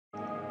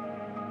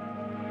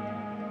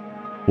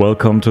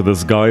Welcome to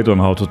this guide on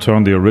how to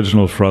turn the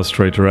original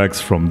Frustrator X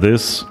from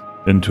this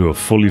into a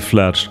fully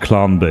fledged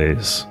clan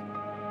base.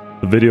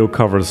 The video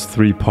covers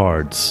 3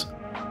 parts: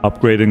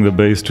 upgrading the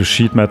base to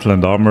sheet metal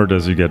and armored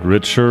as you get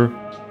richer,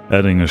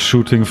 adding a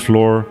shooting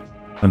floor,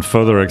 and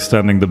further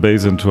extending the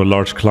base into a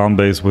large clan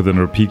base within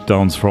our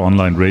Peekdowns for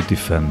online raid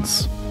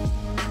defense.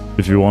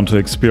 If you want to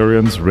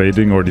experience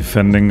raiding or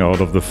defending out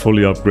of the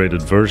fully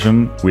upgraded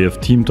version, we have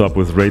teamed up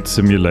with Raid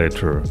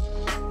Simulator.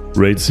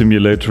 Raid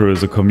Simulator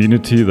is a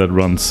community that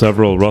runs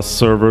several Rust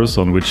servers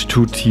on which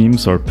 2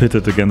 teams are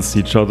pitted against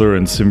each other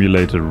in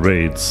simulated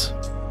raids.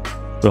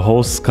 The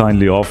hosts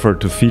kindly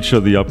offered to feature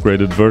the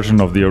upgraded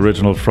version of the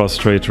original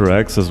Frustrator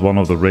X as one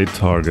of the raid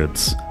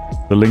targets.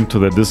 The link to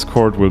their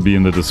Discord will be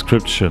in the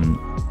description.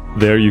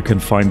 There you can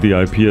find the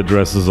IP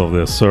addresses of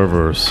their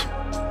servers.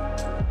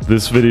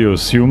 This video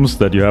assumes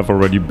that you have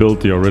already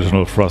built the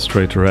original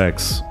Frustrator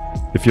X.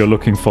 If you're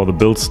looking for the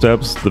build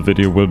steps, the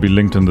video will be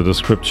linked in the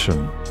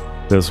description.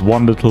 There's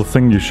one little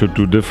thing you should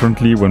do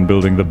differently when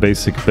building the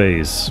basic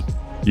base.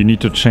 You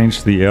need to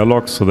change the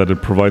airlock so that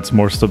it provides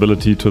more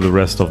stability to the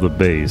rest of the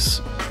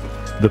base.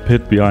 The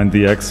pit behind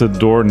the exit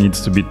door needs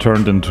to be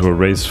turned into a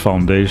raised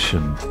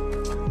foundation.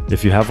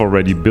 If you have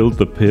already built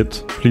the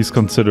pit, please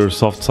consider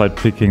soft side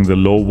picking the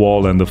low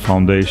wall and the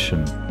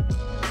foundation.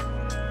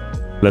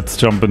 Let's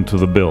jump into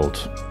the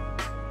build.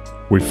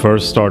 We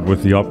first start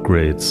with the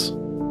upgrades.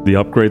 The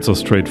upgrades are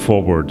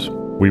straightforward.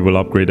 We will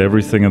upgrade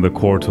everything in the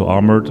core to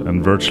armored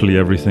and virtually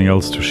everything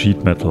else to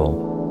sheet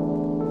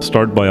metal.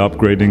 Start by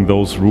upgrading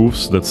those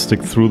roofs that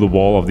stick through the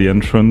wall of the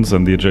entrance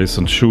and the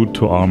adjacent chute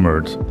to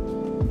armored.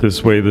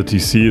 This way the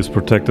TC is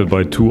protected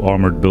by 2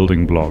 armored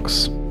building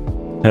blocks.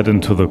 Head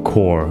into the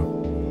core.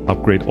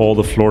 Upgrade all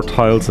the floor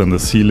tiles and the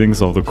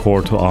ceilings of the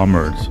core to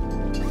armored.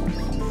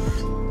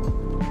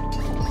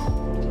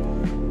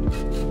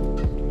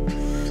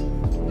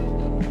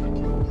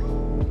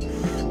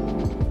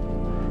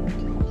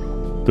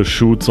 The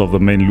chutes of the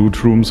main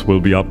loot rooms will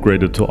be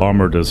upgraded to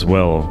armored as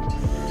well.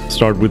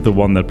 Start with the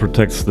one that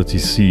protects the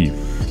TC.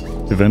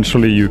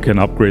 Eventually you can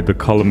upgrade the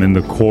column in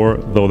the core,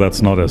 though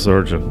that's not as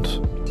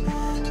urgent.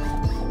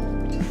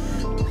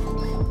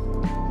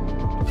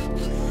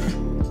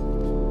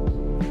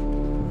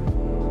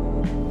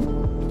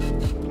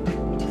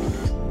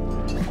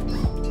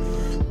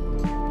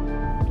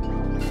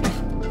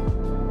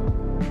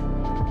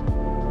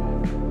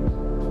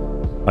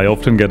 I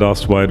often get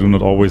asked why I do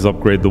not always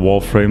upgrade the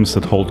wall frames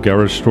that hold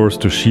garage doors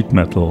to sheet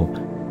metal,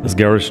 as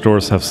garage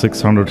doors have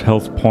 600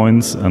 health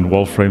points and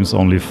wall frames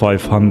only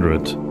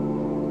 500.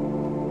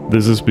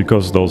 This is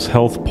because those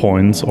health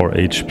points or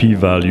HP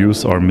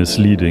values are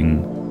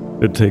misleading.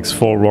 It takes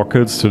 4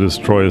 rockets to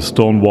destroy a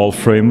stone wall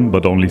frame,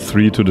 but only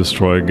 3 to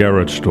destroy a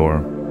garage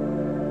door.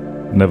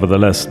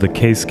 Nevertheless, the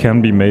case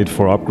can be made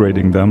for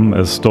upgrading them,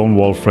 as stone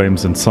wall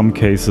frames in some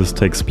cases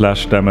take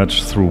splash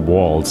damage through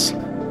walls,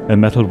 and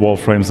metal wall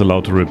frames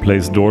allow to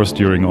replace doors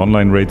during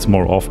online raids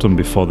more often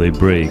before they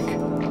break.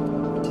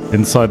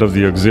 Inside of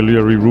the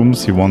auxiliary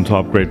rooms you want to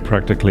upgrade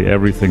practically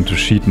everything to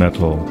sheet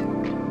metal.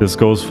 This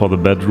goes for the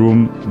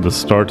bedroom, the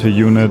starter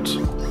unit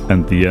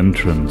and the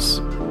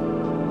entrance.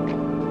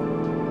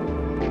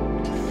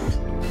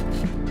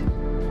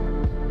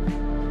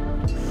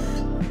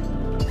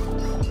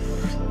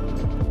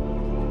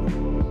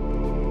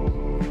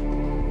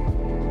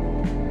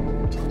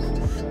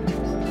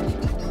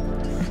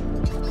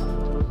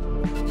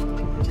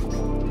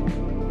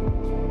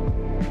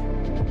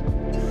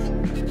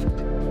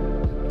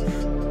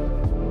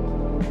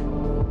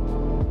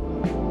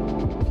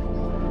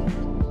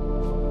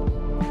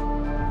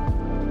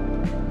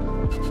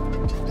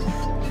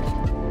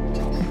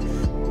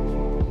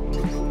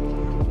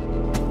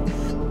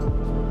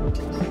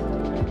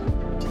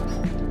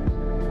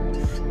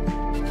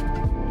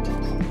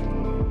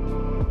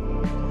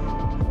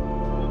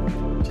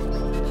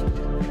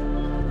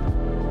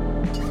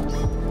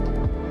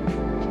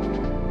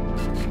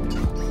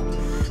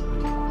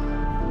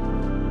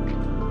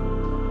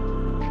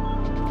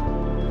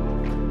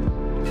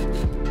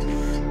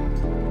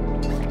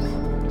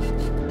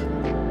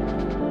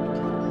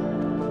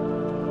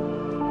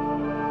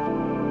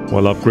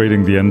 While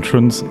upgrading the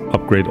entrance,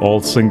 upgrade all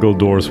single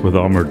doors with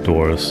armored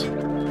doors.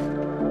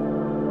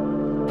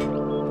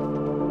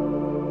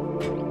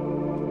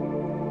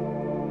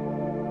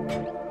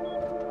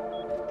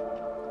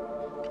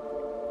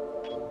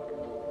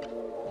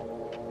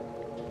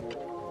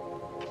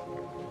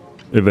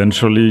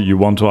 Eventually, you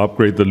want to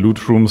upgrade the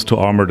loot rooms to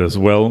armored as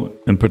well,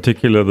 in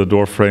particular the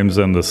door frames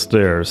and the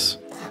stairs.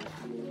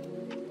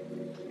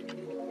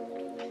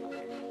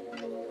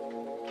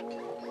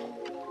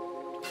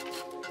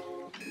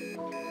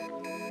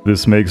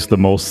 This makes the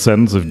most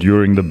sense if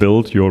during the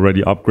build you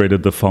already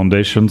upgraded the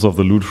foundations of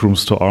the loot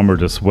rooms to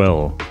armored as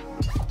well.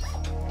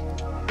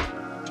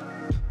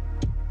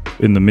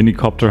 In the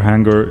minicopter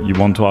hangar, you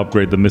want to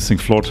upgrade the missing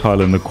floor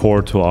tile in the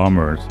core to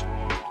armored.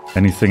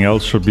 Anything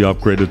else should be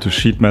upgraded to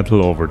sheet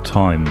metal over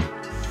time.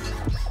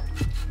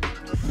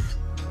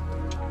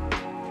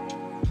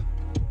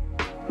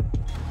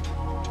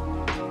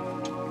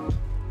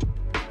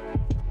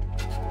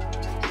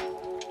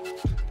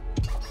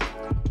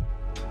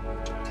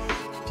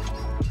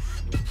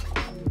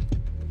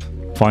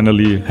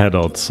 Finally, head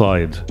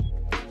outside.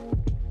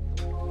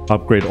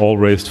 Upgrade all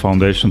raised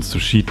foundations to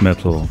sheet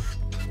metal.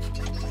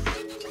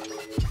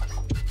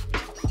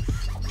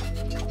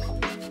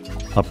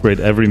 Upgrade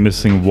every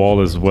missing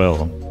wall as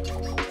well.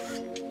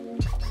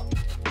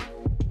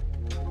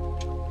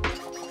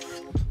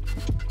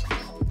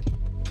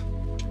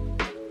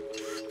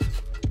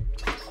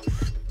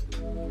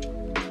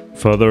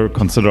 Further,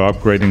 consider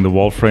upgrading the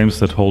wall frames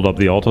that hold up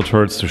the auto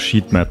turrets to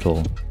sheet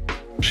metal.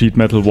 Sheet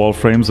metal wall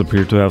frames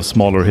appear to have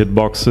smaller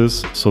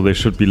hitboxes, so they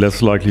should be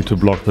less likely to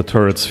block the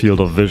turret's field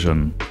of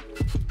vision.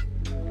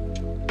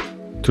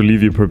 To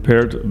leave you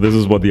prepared, this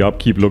is what the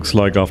upkeep looks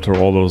like after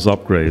all those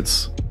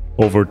upgrades.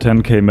 Over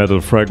 10k metal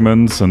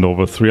fragments and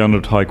over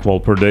 300 high qual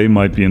per day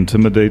might be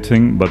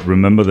intimidating, but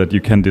remember that you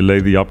can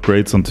delay the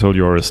upgrades until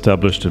you are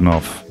established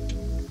enough.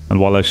 And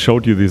while I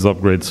showed you these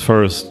upgrades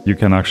first, you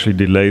can actually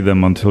delay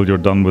them until you're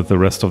done with the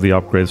rest of the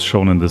upgrades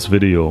shown in this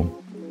video.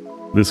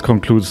 This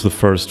concludes the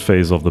first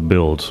phase of the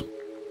build.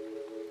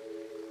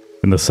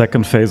 In the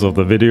second phase of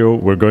the video,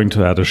 we're going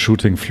to add a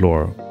shooting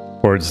floor.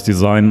 For its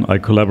design, I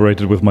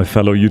collaborated with my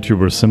fellow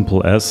YouTuber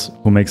Simple S,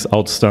 who makes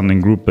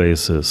outstanding group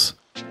bases.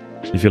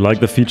 If you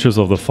like the features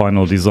of the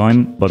final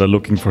design, but are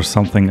looking for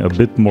something a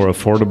bit more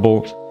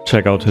affordable,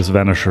 check out his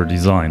Vanisher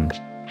design.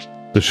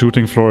 The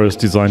shooting floor is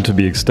designed to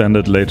be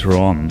extended later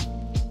on,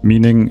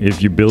 meaning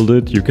if you build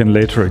it, you can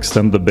later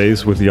extend the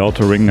base with the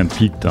outer ring and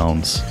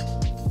Peekdowns.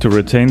 To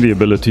retain the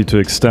ability to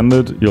extend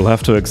it, you'll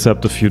have to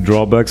accept a few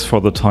drawbacks for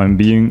the time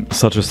being,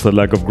 such as the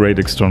lack of great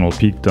external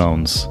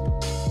Peekdowns.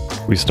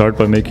 We start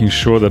by making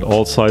sure that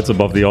all sides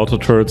above the auto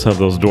turrets have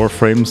those door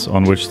frames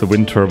on which the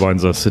wind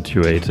turbines are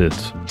situated.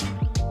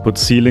 Put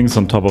ceilings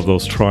on top of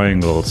those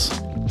triangles.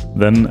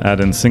 Then add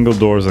in single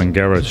doors and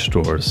garage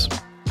doors.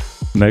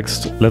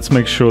 Next, let's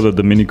make sure that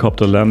the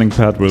minicopter landing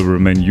pad will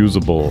remain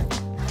usable.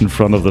 In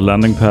front of the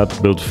landing pad,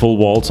 build full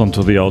walls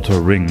onto the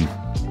outer ring.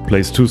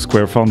 Place 2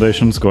 square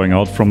foundations going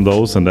out from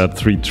those and add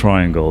 3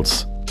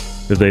 triangles.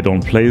 If they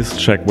don't place,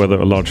 check whether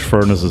a large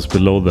furnace is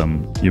below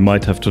them. You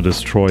might have to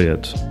destroy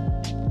it.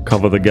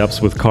 Cover the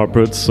gaps with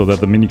carpets so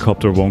that the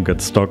minicopter won't get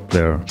stuck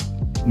there.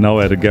 Now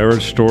add a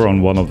garage door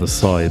on one of the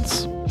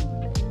sides.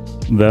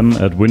 Then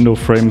add window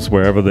frames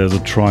wherever there's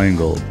a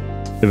triangle.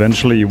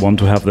 Eventually you want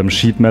to have them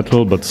sheet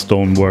metal, but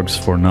stone works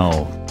for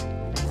now.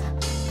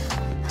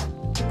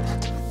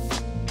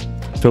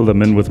 Fill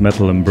them in with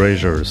metal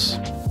embrasures.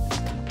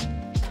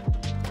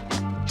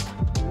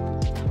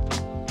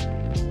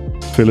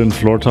 Fill in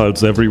floor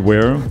tiles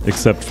everywhere,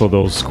 except for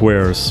those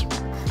squares.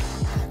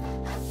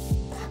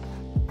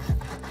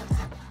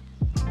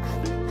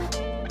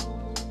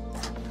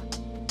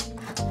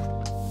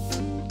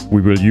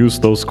 We will use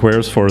those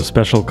squares for a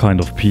special kind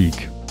of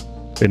peak.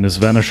 In his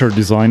Vanisher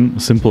design,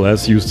 Simple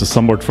S used a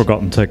somewhat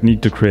forgotten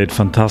technique to create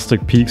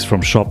fantastic peaks from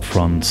shop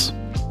fronts.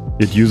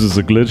 It uses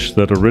a glitch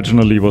that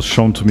originally was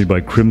shown to me by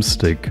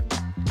Crimstick.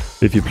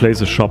 If you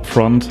place a shop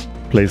front,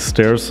 place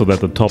stairs so that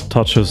the top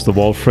touches the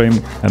wall frame,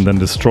 and then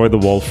destroy the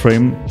wall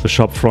frame, the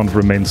shop front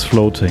remains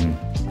floating.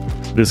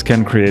 This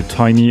can create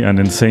tiny and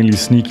insanely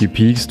sneaky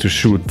peaks to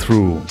shoot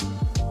through.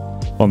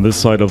 On this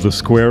side of the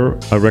square,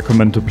 I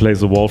recommend to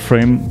place a wall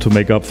frame to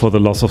make up for the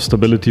loss of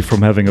stability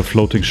from having a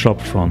floating shop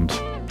front.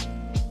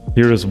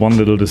 Here is one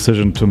little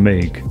decision to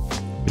make.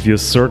 If you're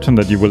certain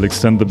that you will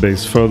extend the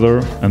base further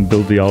and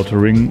build the outer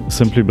ring,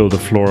 simply build a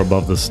floor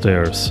above the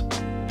stairs.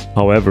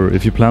 However,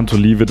 if you plan to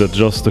leave it at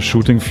just the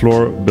shooting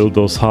floor, build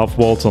those half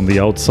walls on the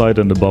outside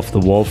and above the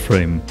wall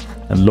frame,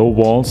 and low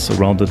walls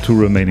around the 2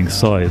 remaining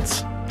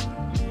sides.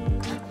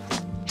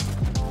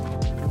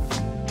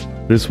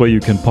 This way you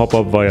can pop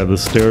up via the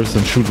stairs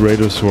and shoot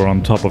raiders who are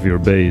on top of your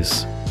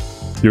base.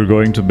 You're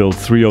going to build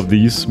 3 of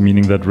these,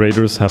 meaning that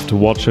raiders have to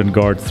watch and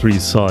guard 3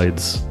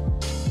 sides.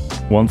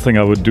 One thing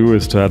I would do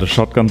is to add a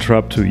shotgun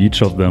trap to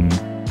each of them.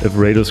 If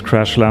raiders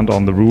crash land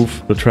on the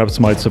roof, the traps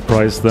might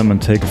surprise them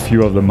and take a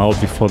few of them out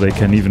before they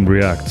can even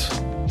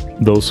react.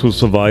 Those who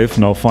survive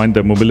now find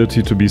their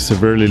mobility to be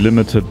severely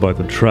limited by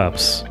the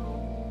traps.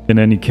 In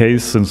any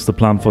case, since the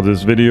plan for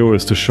this video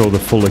is to show the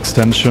full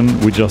extension,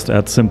 we just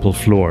add simple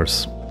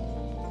floors.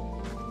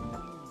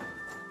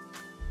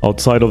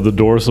 Outside of the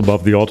doors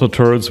above the auto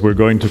turrets, we're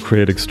going to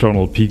create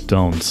external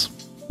Peekdowns.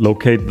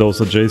 Locate those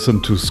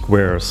adjacent to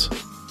squares.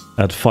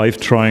 Add 5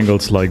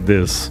 triangles like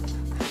this.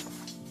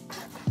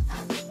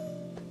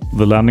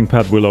 The landing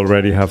pad will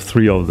already have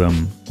 3 of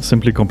them.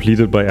 Simply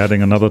complete it by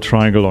adding another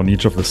triangle on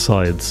each of the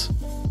sides.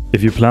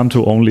 If you plan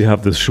to only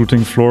have this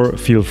shooting floor,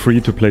 feel free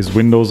to place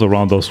windows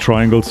around those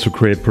triangles to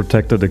create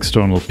protected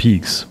external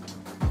peaks.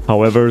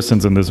 However,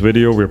 since in this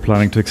video we're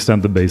planning to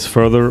extend the base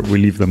further, we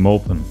leave them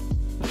open.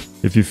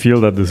 If you feel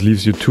that this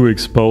leaves you too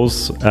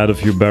exposed, add a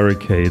few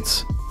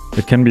barricades.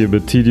 It can be a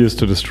bit tedious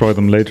to destroy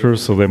them later,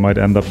 so they might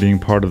end up being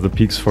part of the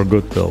peaks for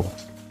good though.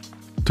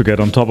 To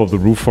get on top of the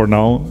roof for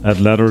now, add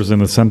ladders in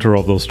the center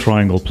of those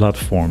triangle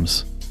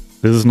platforms.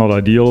 This is not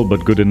ideal,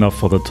 but good enough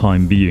for the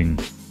time being.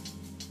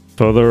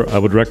 Further, I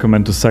would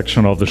recommend to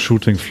section off the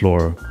shooting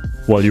floor.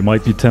 While you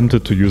might be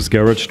tempted to use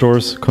garage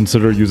doors,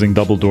 consider using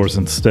double doors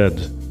instead.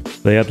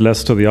 They add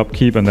less to the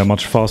upkeep and they're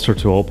much faster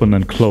to open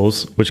and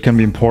close, which can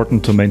be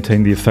important to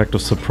maintain the effect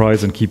of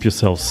surprise and keep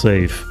yourself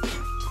safe.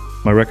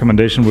 My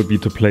recommendation would be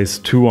to place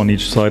 2 on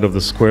each side of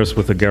the squares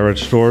with the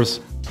garage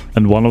doors,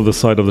 and 1 on the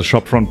side of the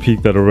shopfront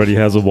peak that already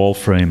has a wall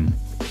frame.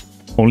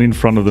 Only in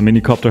front of the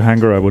minicopter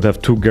hangar I would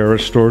have 2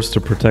 garage doors to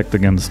protect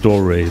against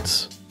door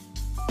raids.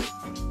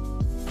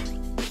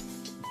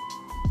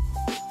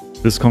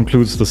 This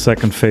concludes the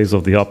second phase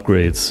of the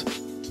upgrades.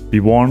 Be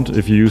warned,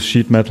 if you use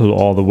sheet metal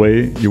all the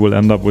way, you will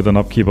end up with an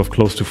upkeep of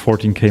close to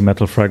 14k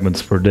metal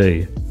fragments per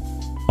day.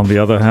 On the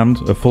other hand,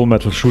 a full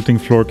metal shooting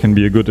floor can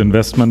be a good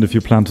investment if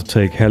you plan to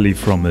take heli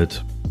from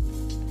it.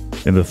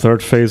 In the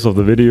third phase of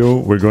the video,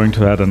 we're going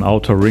to add an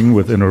outer ring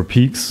with inner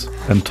peaks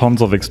and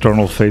tons of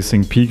external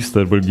facing peaks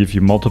that will give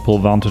you multiple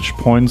vantage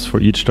points for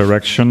each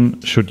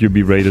direction should you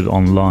be raided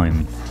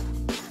online.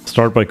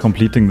 Start by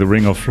completing the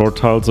ring of floor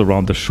tiles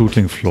around the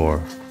shooting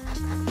floor.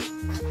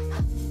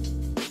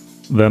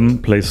 Then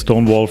place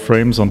stone wall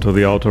frames onto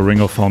the outer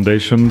ring of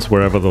foundations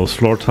wherever those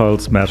floor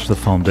tiles match the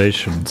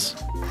foundations.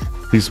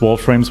 These wall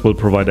frames will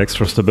provide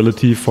extra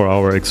stability for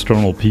our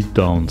external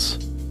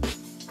peekdowns.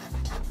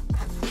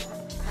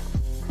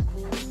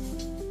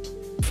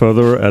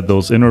 Further, add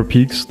those inner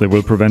peaks, they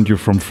will prevent you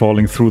from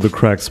falling through the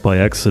cracks by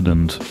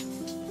accident.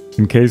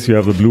 In case you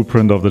have the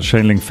blueprint of the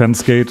chain link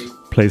fence gate,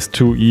 place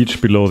 2 each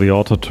below the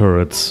auto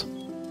turrets.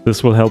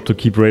 This will help to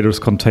keep raiders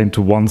contained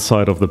to one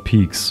side of the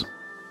peaks.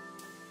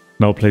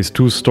 Now place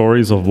 2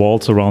 stories of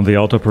walls around the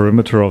outer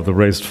perimeter of the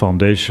raised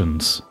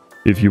foundations.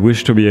 If you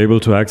wish to be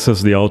able to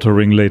access the outer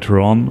ring later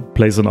on,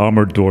 place an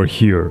armored door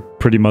here,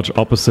 pretty much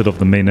opposite of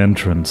the main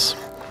entrance.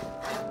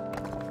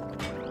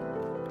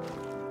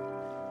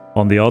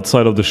 On the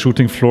outside of the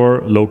shooting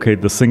floor,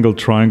 locate the single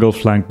triangle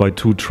flanked by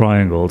 2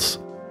 triangles,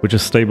 which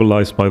is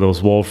stabilized by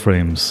those wall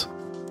frames.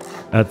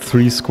 Add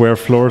 3 square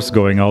floors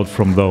going out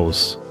from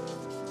those.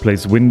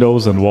 Place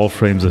windows and wall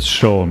frames as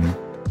shown.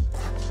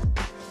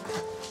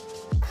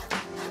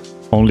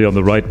 Only on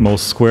the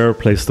rightmost square,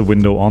 place the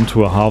window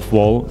onto a half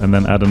wall and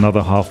then add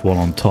another half wall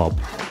on top.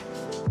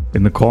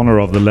 In the corner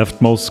of the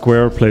leftmost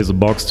square, place a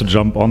box to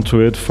jump onto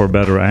it for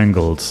better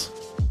angles.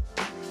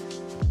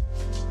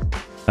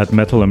 Add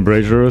metal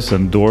embrasures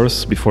and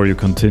doors before you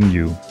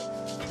continue.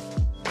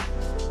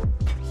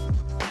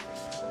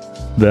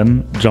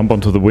 Then jump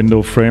onto the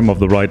window frame of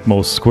the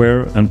rightmost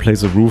square and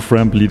place a roof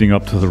ramp leading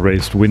up to the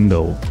raised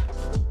window.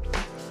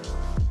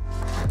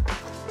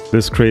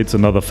 This creates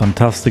another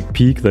fantastic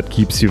peak that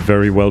keeps you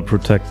very well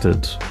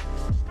protected.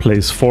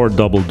 Place 4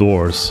 double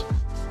doors,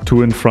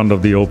 2 in front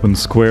of the open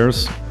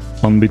squares,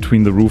 1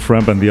 between the roof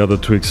ramp and the other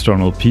 2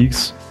 external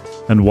peaks,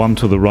 and 1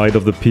 to the right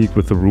of the peak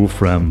with the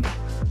roof ramp.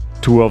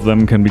 2 of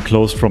them can be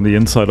closed from the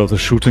inside of the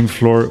shooting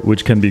floor,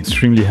 which can be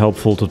extremely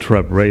helpful to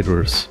trap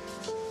raiders.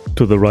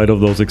 To the right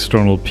of those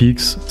external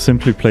peaks,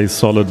 simply place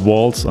solid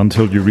walls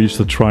until you reach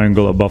the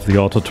triangle above the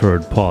auto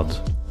turret pod.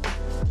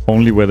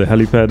 Only where the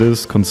helipad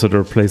is,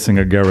 consider placing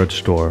a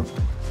garage door.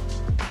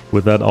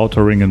 With that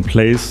outer ring in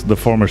place, the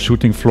former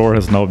shooting floor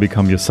has now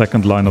become your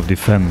second line of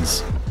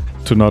defense.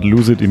 To not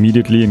lose it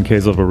immediately in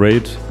case of a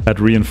raid, add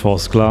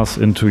reinforced glass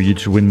into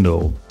each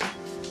window.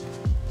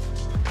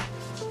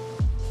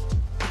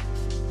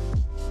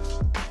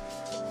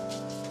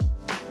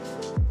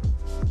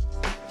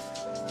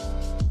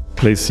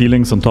 Place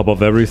ceilings on top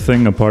of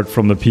everything apart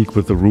from the peak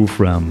with the roof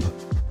ramp.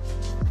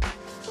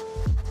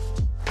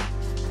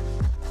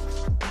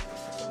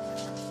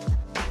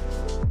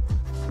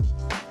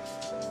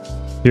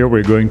 Here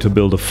we're going to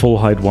build a full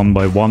height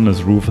 1x1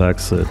 as roof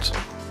exit.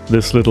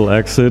 This little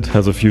exit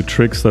has a few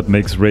tricks that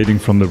makes raiding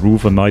from the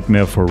roof a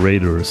nightmare for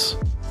raiders.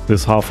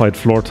 This half-height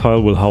floor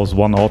tile will house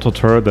 1 auto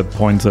turret that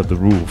points at the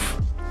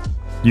roof.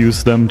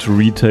 Use them to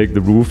retake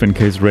the roof in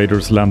case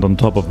raiders land on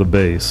top of the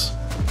base.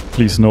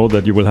 Please note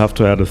that you will have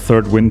to add a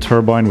 3rd wind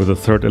turbine with a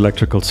 3rd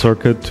electrical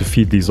circuit to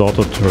feed these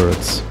auto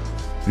turrets.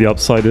 The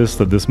upside is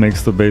that this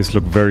makes the base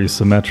look very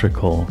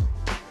symmetrical.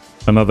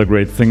 Another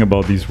great thing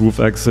about these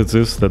roof exits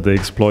is that they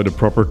exploit a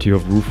property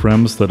of roof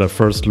ramps that I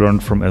first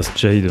learned from S.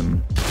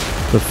 Jaden.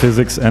 The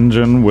physics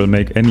engine will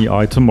make any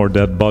item or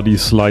dead body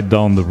slide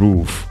down the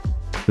roof.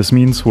 This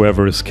means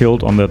whoever is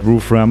killed on that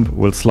roof ramp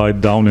will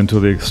slide down into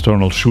the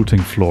external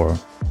shooting floor.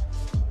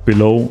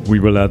 Below,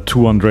 we will add 2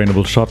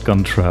 undrainable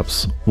shotgun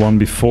traps, 1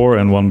 before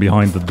and 1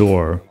 behind the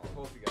door.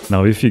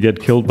 Now if you get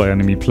killed by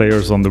enemy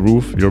players on the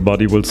roof, your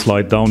body will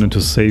slide down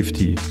into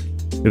safety.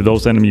 If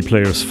those enemy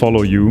players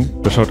follow you,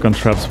 the shotgun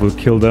traps will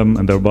kill them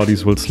and their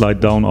bodies will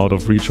slide down out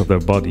of reach of their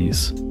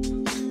bodies.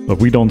 But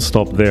we don't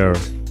stop there.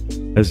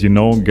 As you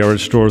know,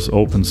 garage doors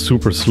open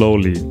super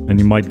slowly and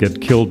you might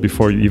get killed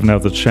before you even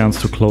have the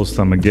chance to close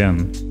them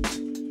again.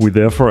 We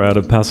therefore add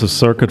a passive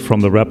circuit from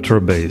the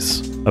Raptor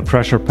base, a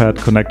pressure pad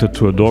connected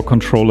to a door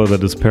controller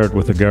that is paired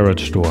with a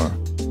garage door.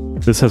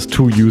 This has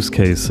 2 use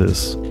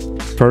cases.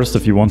 First,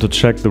 if you want to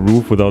check the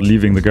roof without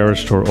leaving the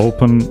garage door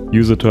open,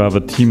 use it to have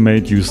a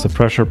teammate use the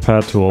pressure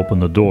pad to open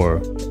the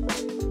door.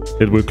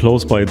 It will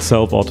close by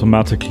itself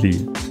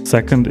automatically.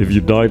 Second, if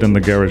you died and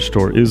the garage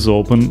door is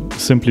open,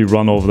 simply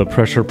run over the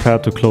pressure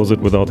pad to close it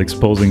without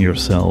exposing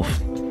yourself.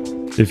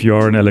 If you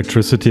are an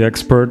electricity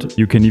expert,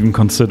 you can even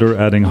consider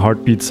adding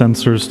heartbeat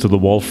sensors to the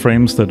wall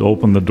frames that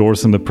open the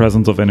doors in the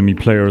presence of enemy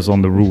players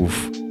on the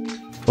roof.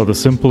 For the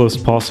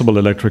simplest possible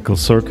electrical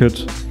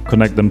circuit,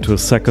 connect them to a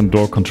second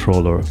door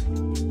controller.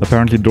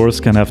 Apparently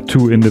doors can have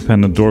 2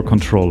 independent door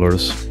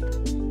controllers.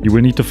 You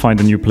will need to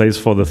find a new place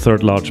for the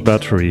third large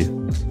battery.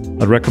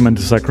 I'd recommend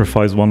to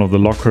sacrifice one of the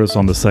lockers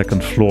on the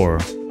second floor.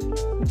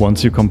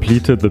 Once you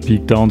completed the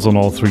Peekdowns on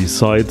all 3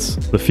 sides,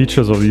 the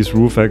features of these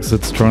roof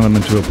exits turn them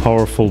into a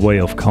powerful way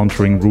of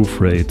countering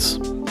roof raids.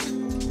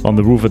 On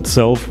the roof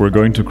itself, we're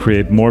going to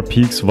create more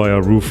peaks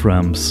via roof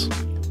ramps.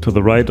 To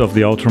the right of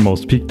the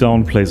outermost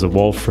Peekdown place a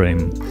wall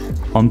frame.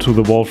 Onto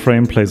the wall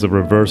frame place a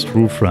reversed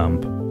roof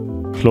ramp.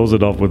 Close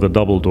it off with a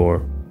double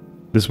door.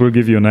 This will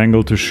give you an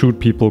angle to shoot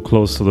people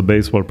close to the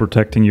base while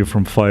protecting you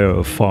from fire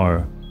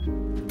afar.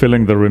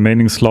 Filling the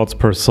remaining slots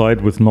per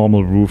side with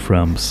normal roof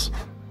ramps.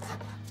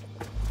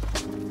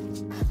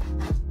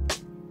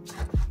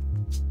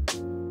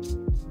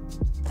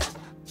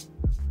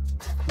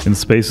 In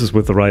spaces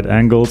with the right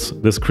angles,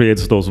 this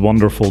creates those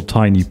wonderful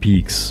tiny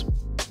peaks.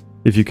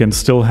 If you can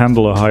still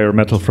handle a higher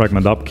metal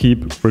fragment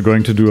upkeep, we're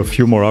going to do a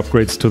few more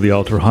upgrades to the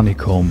outer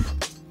honeycomb.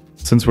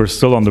 Since we're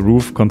still on the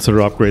roof,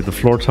 consider upgrade the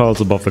floor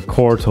tiles above the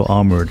core to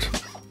armored.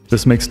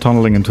 This makes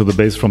tunneling into the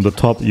base from the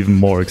top even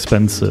more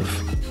expensive.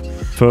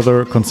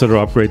 Further, consider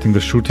upgrading the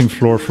shooting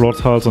floor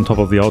tiles on top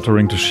of the outer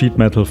ring to sheet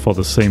metal for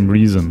the same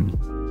reason.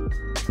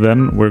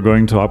 Then we're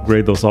going to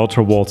upgrade those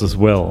outer walls as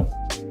well.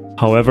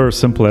 However,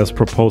 Simple has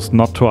proposed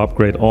not to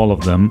upgrade all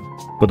of them,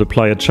 but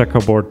apply a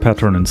checkerboard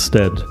pattern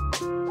instead.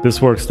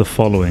 This works the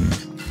following.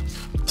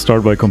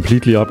 Start by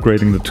completely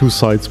upgrading the 2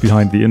 sides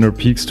behind the inner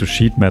peaks to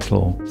sheet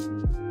metal.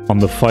 On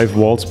the 5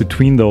 walls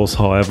between those,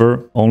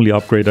 however, only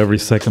upgrade every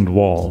second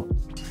wall.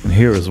 And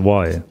here is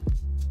why.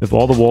 If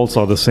all the walls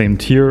are the same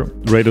tier,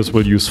 raiders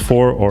will use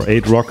 4 or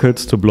 8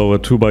 rockets to blow a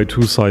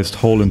 2x2 sized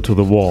hole into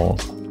the wall.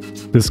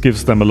 This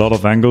gives them a lot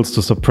of angles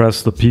to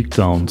suppress the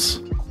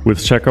Peekdowns.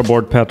 With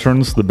checkerboard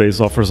patterns, the base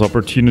offers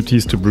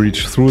opportunities to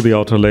breach through the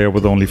outer layer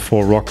with only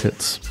 4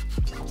 rockets.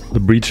 The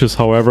breaches,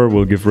 however,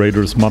 will give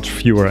raiders much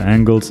fewer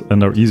angles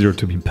and are easier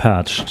to be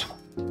patched.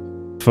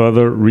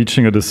 Further,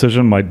 reaching a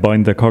decision might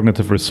bind their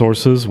cognitive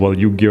resources while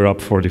you gear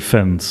up for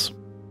defense.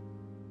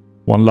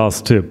 One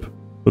last tip.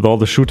 With all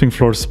the shooting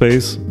floor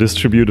space,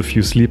 distribute a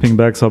few sleeping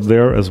bags up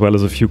there as well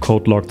as a few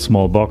code-locked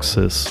small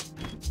boxes.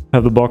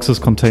 Have the boxes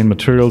contain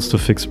materials to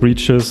fix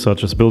breaches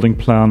such as building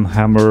plan,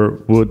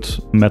 hammer, wood,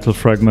 metal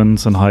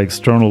fragments and high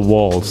external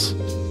walls.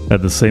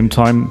 At the same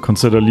time,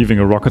 consider leaving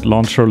a rocket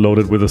launcher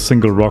loaded with a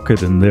single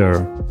rocket in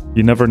there.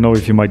 You never know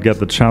if you might get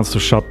the chance to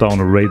shut down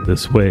a raid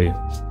this way.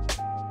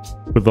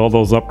 With all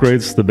those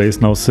upgrades, the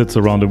base now sits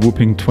around a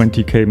whooping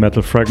 20k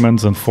metal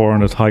fragments and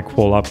 400 high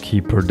qual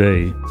upkeep per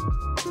day.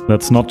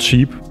 That's not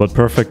cheap, but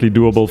perfectly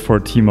doable for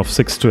a team of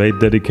 6 to 8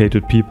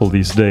 dedicated people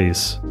these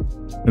days.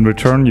 In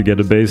return, you get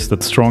a base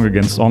that's strong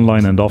against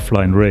online and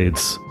offline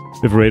raids.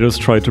 If raiders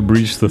try to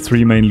breach the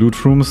 3 main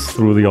loot rooms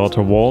through the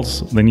outer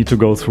walls, they need to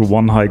go through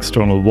 1 high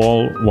external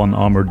wall, 1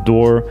 armored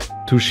door,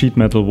 2 sheet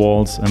metal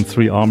walls and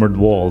 3 armored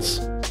walls,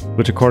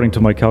 which according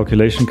to my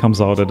calculation comes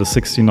out at a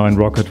 69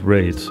 rocket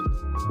raid.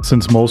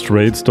 Since most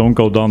raids don't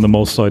go down the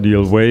most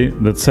ideal way,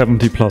 that's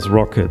 70 plus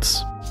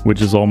rockets,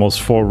 which is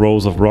almost 4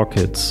 rows of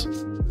rockets.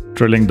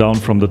 Drilling down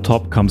from the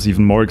top comes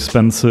even more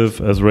expensive,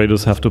 as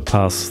raiders have to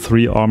pass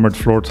 3 armored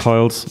floor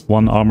tiles,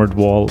 1 armored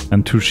wall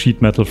and 2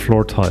 sheet metal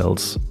floor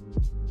tiles.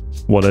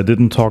 What I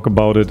didn't talk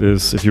about it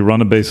is, if you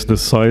run a base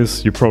this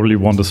size, you probably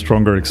want a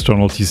stronger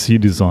external TC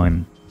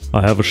design.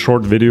 I have a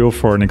short video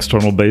for an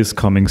external base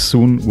coming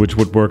soon, which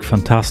would work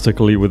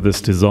fantastically with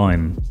this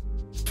design.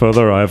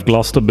 Further, I have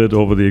glossed a bit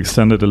over the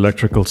extended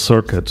electrical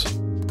circuit.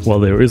 While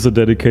there is a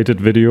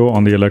dedicated video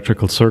on the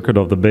electrical circuit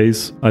of the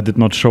base, I did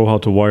not show how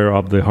to wire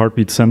up the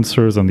heartbeat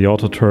sensors and the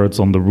auto turrets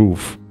on the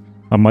roof.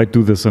 I might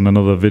do this in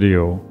another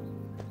video.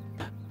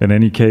 In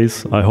any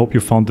case, I hope you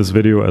found this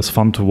video as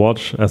fun to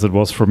watch as it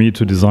was for me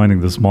to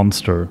designing this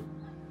monster.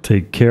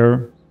 Take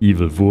care,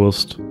 Evil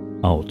Wurst,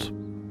 out.